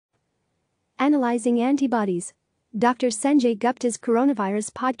Analyzing Antibodies. Dr. Sanjay Gupta's Coronavirus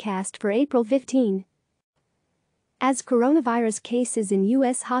Podcast for April 15. As coronavirus cases in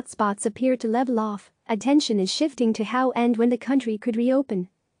U.S. hotspots appear to level off, attention is shifting to how and when the country could reopen.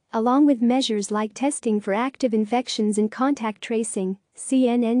 Along with measures like testing for active infections and contact tracing,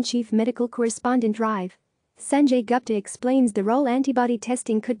 CNN Chief Medical Correspondent Dr. Sanjay Gupta explains the role antibody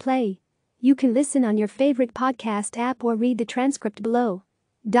testing could play. You can listen on your favorite podcast app or read the transcript below.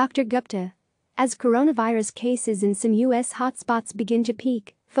 Dr. Gupta. As coronavirus cases in some U.S. hotspots begin to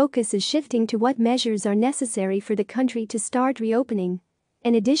peak, focus is shifting to what measures are necessary for the country to start reopening.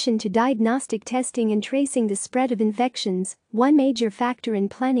 In addition to diagnostic testing and tracing the spread of infections, one major factor in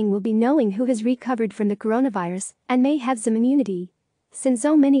planning will be knowing who has recovered from the coronavirus and may have some immunity. Since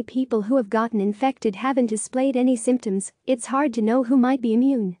so many people who have gotten infected haven't displayed any symptoms, it's hard to know who might be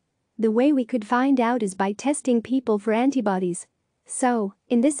immune. The way we could find out is by testing people for antibodies. So,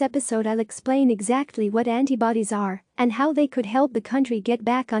 in this episode I'll explain exactly what antibodies are and how they could help the country get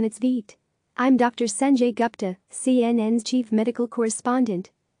back on its feet. I'm Dr. Sanjay Gupta, CNN's Chief Medical Correspondent.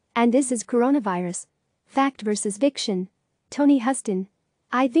 And this is Coronavirus. Fact versus Fiction. Tony Huston.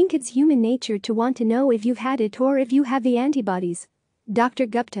 I think it's human nature to want to know if you've had it or if you have the antibodies. Dr.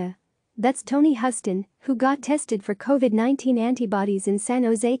 Gupta. That's Tony Huston, who got tested for COVID-19 antibodies in San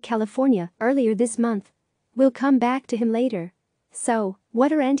Jose, California, earlier this month. We'll come back to him later. So,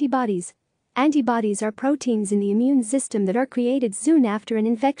 what are antibodies? Antibodies are proteins in the immune system that are created soon after an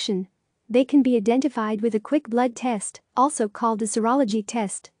infection. They can be identified with a quick blood test, also called a serology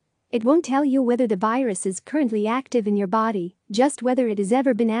test. It won't tell you whether the virus is currently active in your body, just whether it has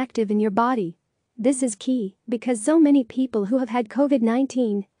ever been active in your body. This is key because so many people who have had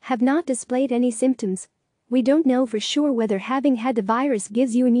COVID-19 have not displayed any symptoms. We don't know for sure whether having had the virus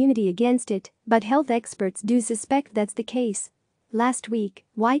gives you immunity against it, but health experts do suspect that's the case. Last week,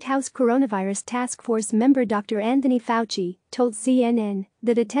 White House Coronavirus Task Force member Dr. Anthony Fauci told CNN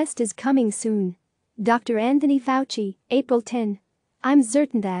that a test is coming soon. Dr. Anthony Fauci, April 10. I'm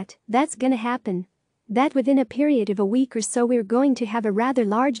certain that's gonna happen. That within a period of a week or so we're going to have a rather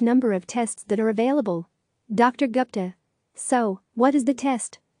large number of tests that are available. Dr. Gupta. So, what is the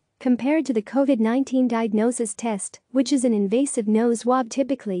test? Compared to the COVID-19 diagnosis test, which is an invasive nose swab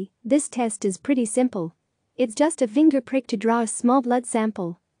typically, this test is pretty simple. It's just a finger prick to draw a small blood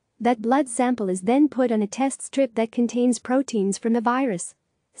sample. That blood sample is then put on a test strip that contains proteins from the virus.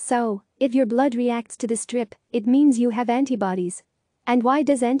 So, if your blood reacts to the strip, it means you have antibodies. And why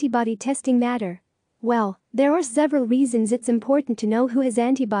does antibody testing matter? Well, there are several reasons it's important to know who has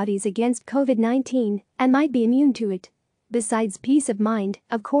antibodies against COVID-19 and might be immune to it. Besides peace of mind,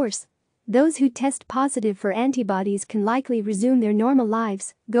 of course. Those who test positive for antibodies can likely resume their normal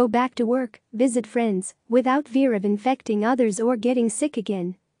lives, go back to work, visit friends, without fear of infecting others or getting sick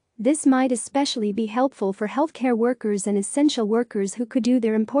again. This might especially be helpful for healthcare workers and essential workers who could do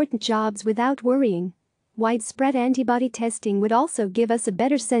their important jobs without worrying. Widespread antibody testing would also give us a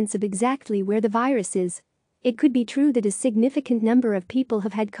better sense of exactly where the virus is. It could be true that a significant number of people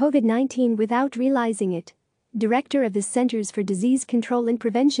have had COVID-19 without realizing it. Director of the Centers for Disease Control and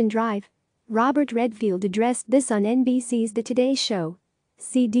Prevention Dr. Robert Redfield addressed this on NBC's The Today Show.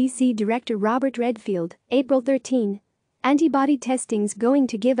 CDC Director Robert Redfield, April 13. Antibody testing's going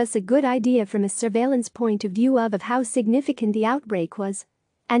to give us a good idea from a surveillance point of view of how significant the outbreak was.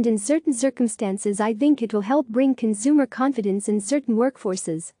 And in certain circumstances I think it will help bring consumer confidence in certain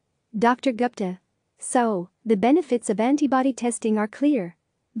workforces. Dr. Gupta. So, the benefits of antibody testing are clear.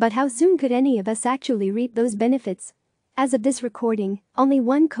 But how soon could any of us actually reap those benefits? As of this recording, only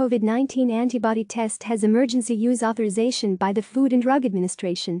one COVID-19 antibody test has emergency use authorization by the Food and Drug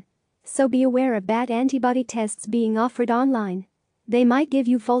Administration. So be aware of bad antibody tests being offered online. They might give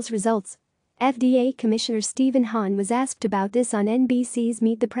you false results. FDA Commissioner Stephen Hahn was asked about this on NBC's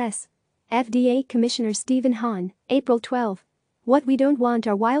Meet the Press. FDA Commissioner Stephen Hahn, April 12. What we don't want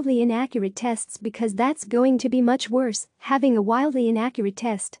are wildly inaccurate tests because that's going to be much worse, having a wildly inaccurate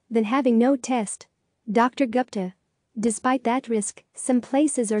test, than having no test. Dr. Gupta. Despite that risk, some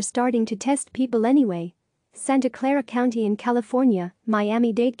places are starting to test people anyway. Santa Clara County in California,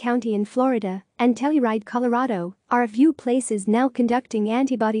 Miami-Dade County in Florida, and Telluride, Colorado, are a few places now conducting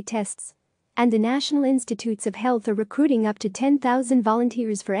antibody tests. And the National Institutes of Health are recruiting up to 10,000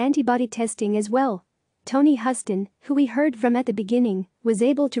 volunteers for antibody testing as well. Tony Huston, who we heard from at the beginning, was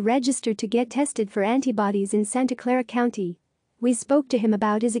able to register to get tested for antibodies in Santa Clara County. We spoke to him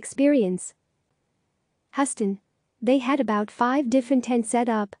about his experience. Huston. They had about 5 different tents set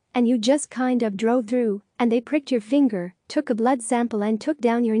up, and you just kind of drove through, and they pricked your finger, took a blood sample and took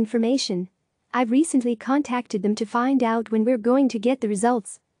down your information. I've recently contacted them to find out when we're going to get the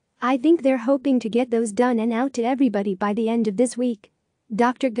results. I think they're hoping to get those done and out to everybody by the end of this week.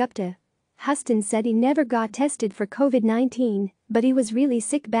 Dr. Gupta. Huston said he never got tested for COVID-19, but he was really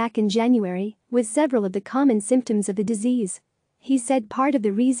sick back in January, with several of the common symptoms of the disease. He said part of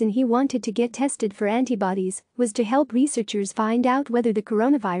the reason he wanted to get tested for antibodies was to help researchers find out whether the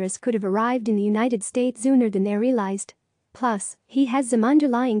coronavirus could have arrived in the United States sooner than they realized. Plus, he has some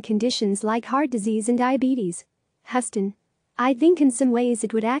underlying conditions like heart disease and diabetes. Huston. I think in some ways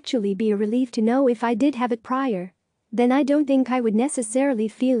it would actually be a relief to know if I did have it prior. Then I don't think I would necessarily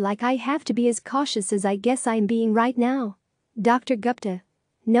feel like I have to be as cautious as I guess I'm being right now. Dr. Gupta.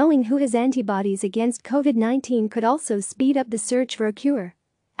 Knowing who has antibodies against COVID-19 could also speed up the search for a cure.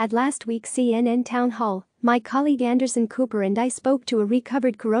 At last week's CNN town hall, my colleague Anderson Cooper and I spoke to a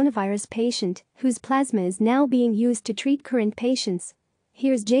recovered coronavirus patient whose plasma is now being used to treat current patients.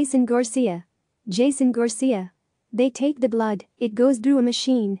 Here's Jason Garcia. Jason Garcia. They take the blood, it goes through a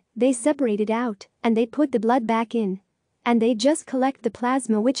machine, they separate it out, and they put the blood back in. And they just collect the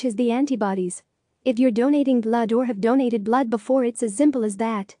plasma which has the antibodies. If you're donating blood or have donated blood before, it's as simple as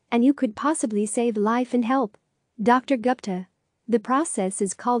that, and you could possibly save life and help. Dr. Gupta. The process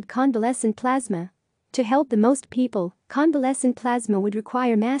is called convalescent plasma. To help the most people, convalescent plasma would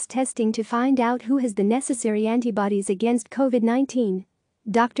require mass testing to find out who has the necessary antibodies against COVID-19.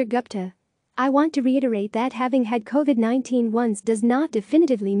 Dr. Gupta. I want to reiterate that having had COVID-19 once does not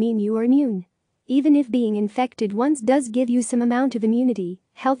definitively mean you are immune. Even if being infected once does give you some amount of immunity,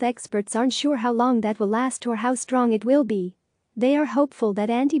 health experts aren't sure how long that will last or how strong it will be. They are hopeful that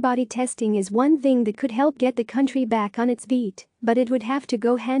antibody testing is one thing that could help get the country back on its feet, but it would have to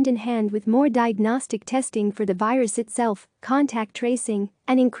go hand in hand with more diagnostic testing for the virus itself, contact tracing,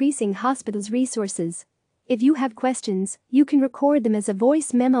 and increasing hospitals' resources. If you have questions, you can record them as a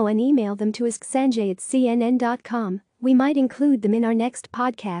voice memo and email them to asksanjay@cnn.com. We might include them in our next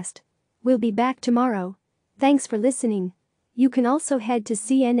podcast. We'll be back tomorrow. Thanks for listening. You can also head to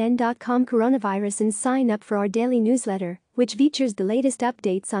cnn.com coronavirus and sign up for our daily newsletter, which features the latest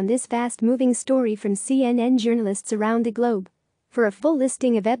updates on this fast-moving story from CNN journalists around the globe. For a full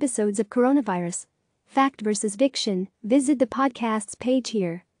listing of episodes of Coronavirus, Fact versus Fiction, visit the podcast's page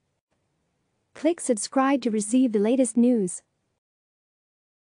here. Click subscribe to receive the latest news.